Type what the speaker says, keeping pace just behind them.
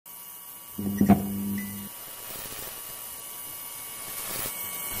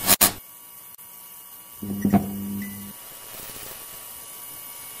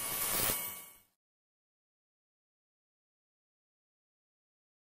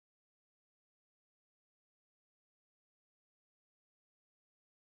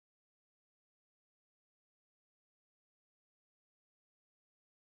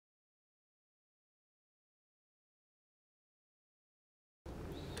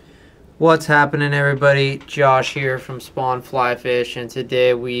What's happening, everybody? Josh here from Spawn Fly Fish, and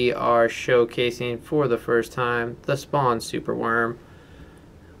today we are showcasing for the first time the Spawn Superworm.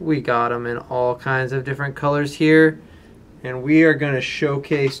 We got them in all kinds of different colors here, and we are going to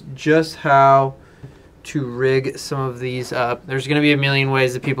showcase just how to rig some of these up. There's going to be a million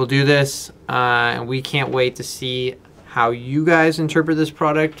ways that people do this, and we can't wait to see how you guys interpret this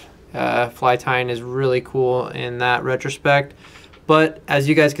product. Fly tying is really cool in that retrospect. But as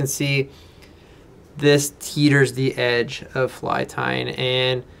you guys can see, this teeters the edge of fly tying,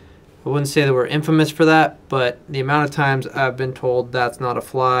 and I wouldn't say that we're infamous for that, but the amount of times I've been told that's not a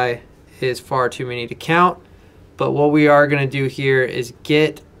fly is far too many to count. But what we are going to do here is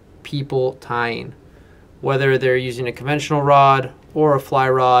get people tying, whether they're using a conventional rod or a fly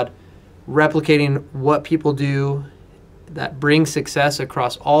rod, replicating what people do that brings success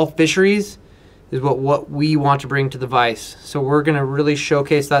across all fisheries is what we want to bring to the vise. So we're going to really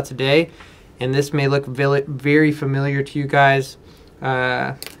showcase that today, and this may look very familiar to you guys.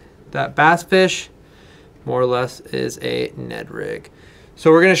 That bass fish more or less is a Ned Rig.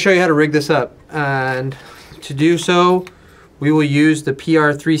 So we're going to show you how to rig this up, and to do so we will use the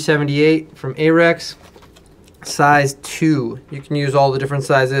PR378 from Arex, size 2. You can use all the different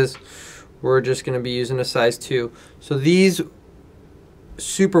sizes. We're just going to be using a size 2. So these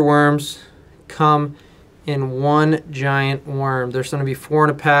super worms come in one giant worm. There's going to be 4 in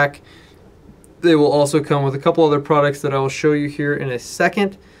a pack. They will also come with a couple other products that I will show you here in a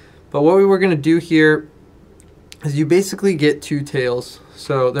second. But what we were going to do here is you basically get 2 tails.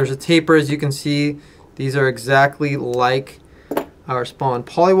 So there's a taper, as you can see. These are exactly like our Spawn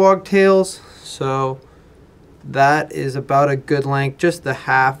Polywog tails. So that is about a good length, just the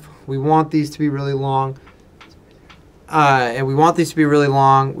half. We want these to be really long. We want these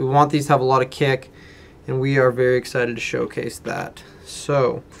to have a lot of kick, and we are very excited to showcase that.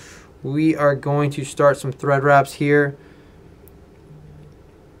 So we are going to start some thread wraps here,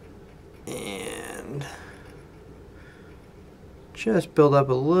 and just build up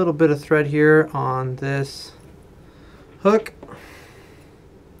a little bit of thread here on this hook,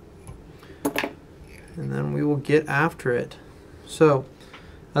 and then we will get after it. So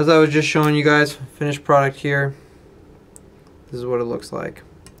as I was just showing you guys, finished product here. This is what it looks like.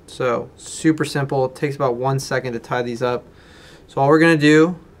 So super simple. It takes about 1 second to tie these up. So all we're going to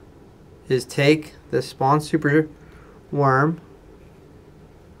do is take this Spawn Super Worm,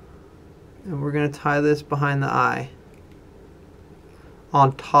 and we're going to tie this behind the eye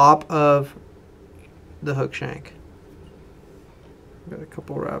on top of the hook shank. Got a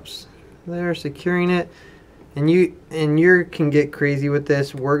couple wraps there securing it. And you can get crazy with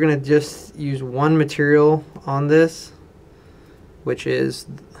this. We're going to just use one material on this, which is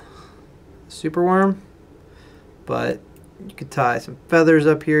super worm, but you could tie some feathers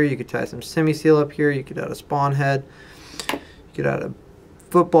up here, you could tie some semi-seal up here, you could add a spawn head, you could add a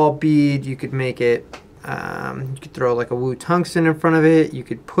football bead, you could make it, you could throw like a woo tungsten in front of it, you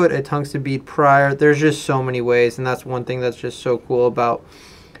could put a tungsten bead prior. There's just so many ways, and that's one thing that's just so cool about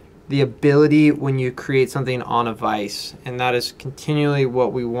the ability when you create something on a vise, and that is continually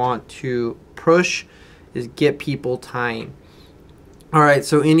what we want to push, is get people tying. Alright,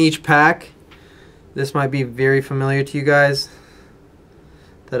 so in each pack, this might be very familiar to you guys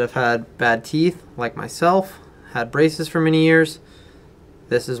that have had bad teeth, like myself, had braces for many years.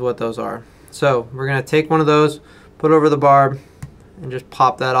 This is what those are. So we're going to take one of those, put over the barb, and just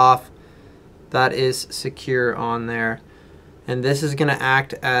pop that off. That is secure on there. And this is going to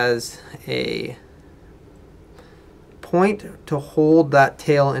act as a point to hold that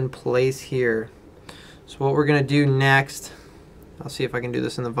tail in place here. So what we're going to do next, I'll see if I can do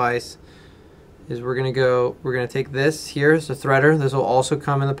this in the vise, is we're going to take this here as a threader. This will also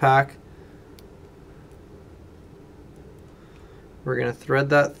come in the pack. We're going to thread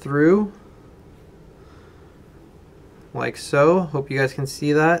that through like so. Hope you guys can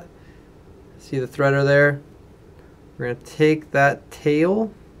see that. See the threader there? We're going to take that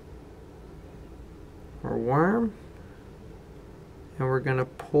tail or worm, and we're going to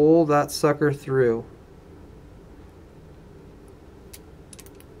pull that sucker through.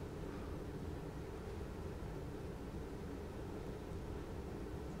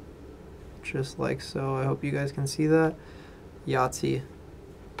 just like so. I hope you guys can see that. Yahtzee.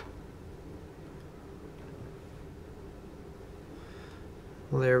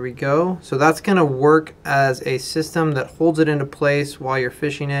 There we go. So that's going to work as a system that holds it into place while you're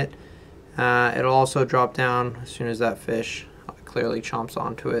fishing it. It'll also drop down as soon as that fish clearly chomps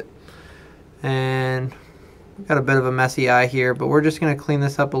onto it. And we've got a bit of a messy eye here, but we're just going to clean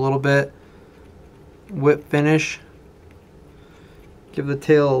this up a little bit. Whip finish. Give the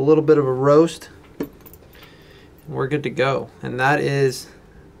tail a little bit of a roast. We're good to go. And that is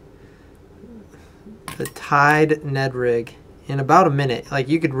the tied Ned Rig in about a minute. Like,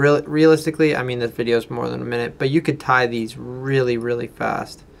 you could realistically, I mean, this video is more than a minute, but you could tie these really, really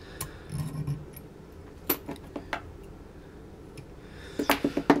fast.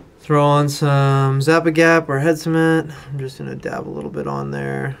 Throw on some Zap-A-Gap or head cement. I'm just going to dab a little bit on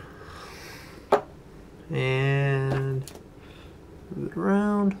there. And move it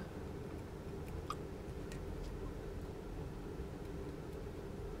around.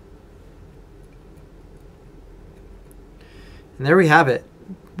 And there we have it.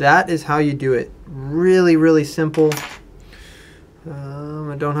 That is how you do it. Really, really simple.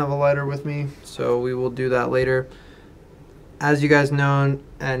 I don't have a lighter with me, so we will do that later. As you guys know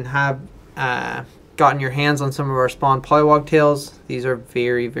and have gotten your hands on some of our Spawn polywog tails, these are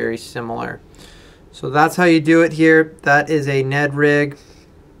very, very similar. So that's how you do it here. That is a Ned Rig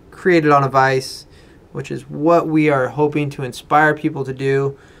created on a vise, which is what we are hoping to inspire people to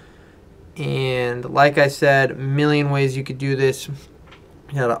do. And like I said, a million ways you could do this.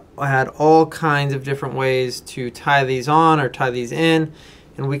 I had all kinds of different ways to tie these on or tie these in,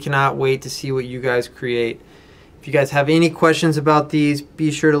 and we cannot wait to see what you guys create. If you guys have any questions about these,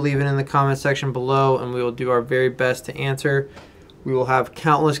 be sure to leave it in the comment section below, and we will do our very best to answer. We will have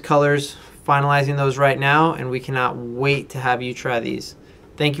countless colors, finalizing those right now, and we cannot wait to have you try these.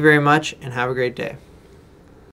 Thank you very much, and have a great day.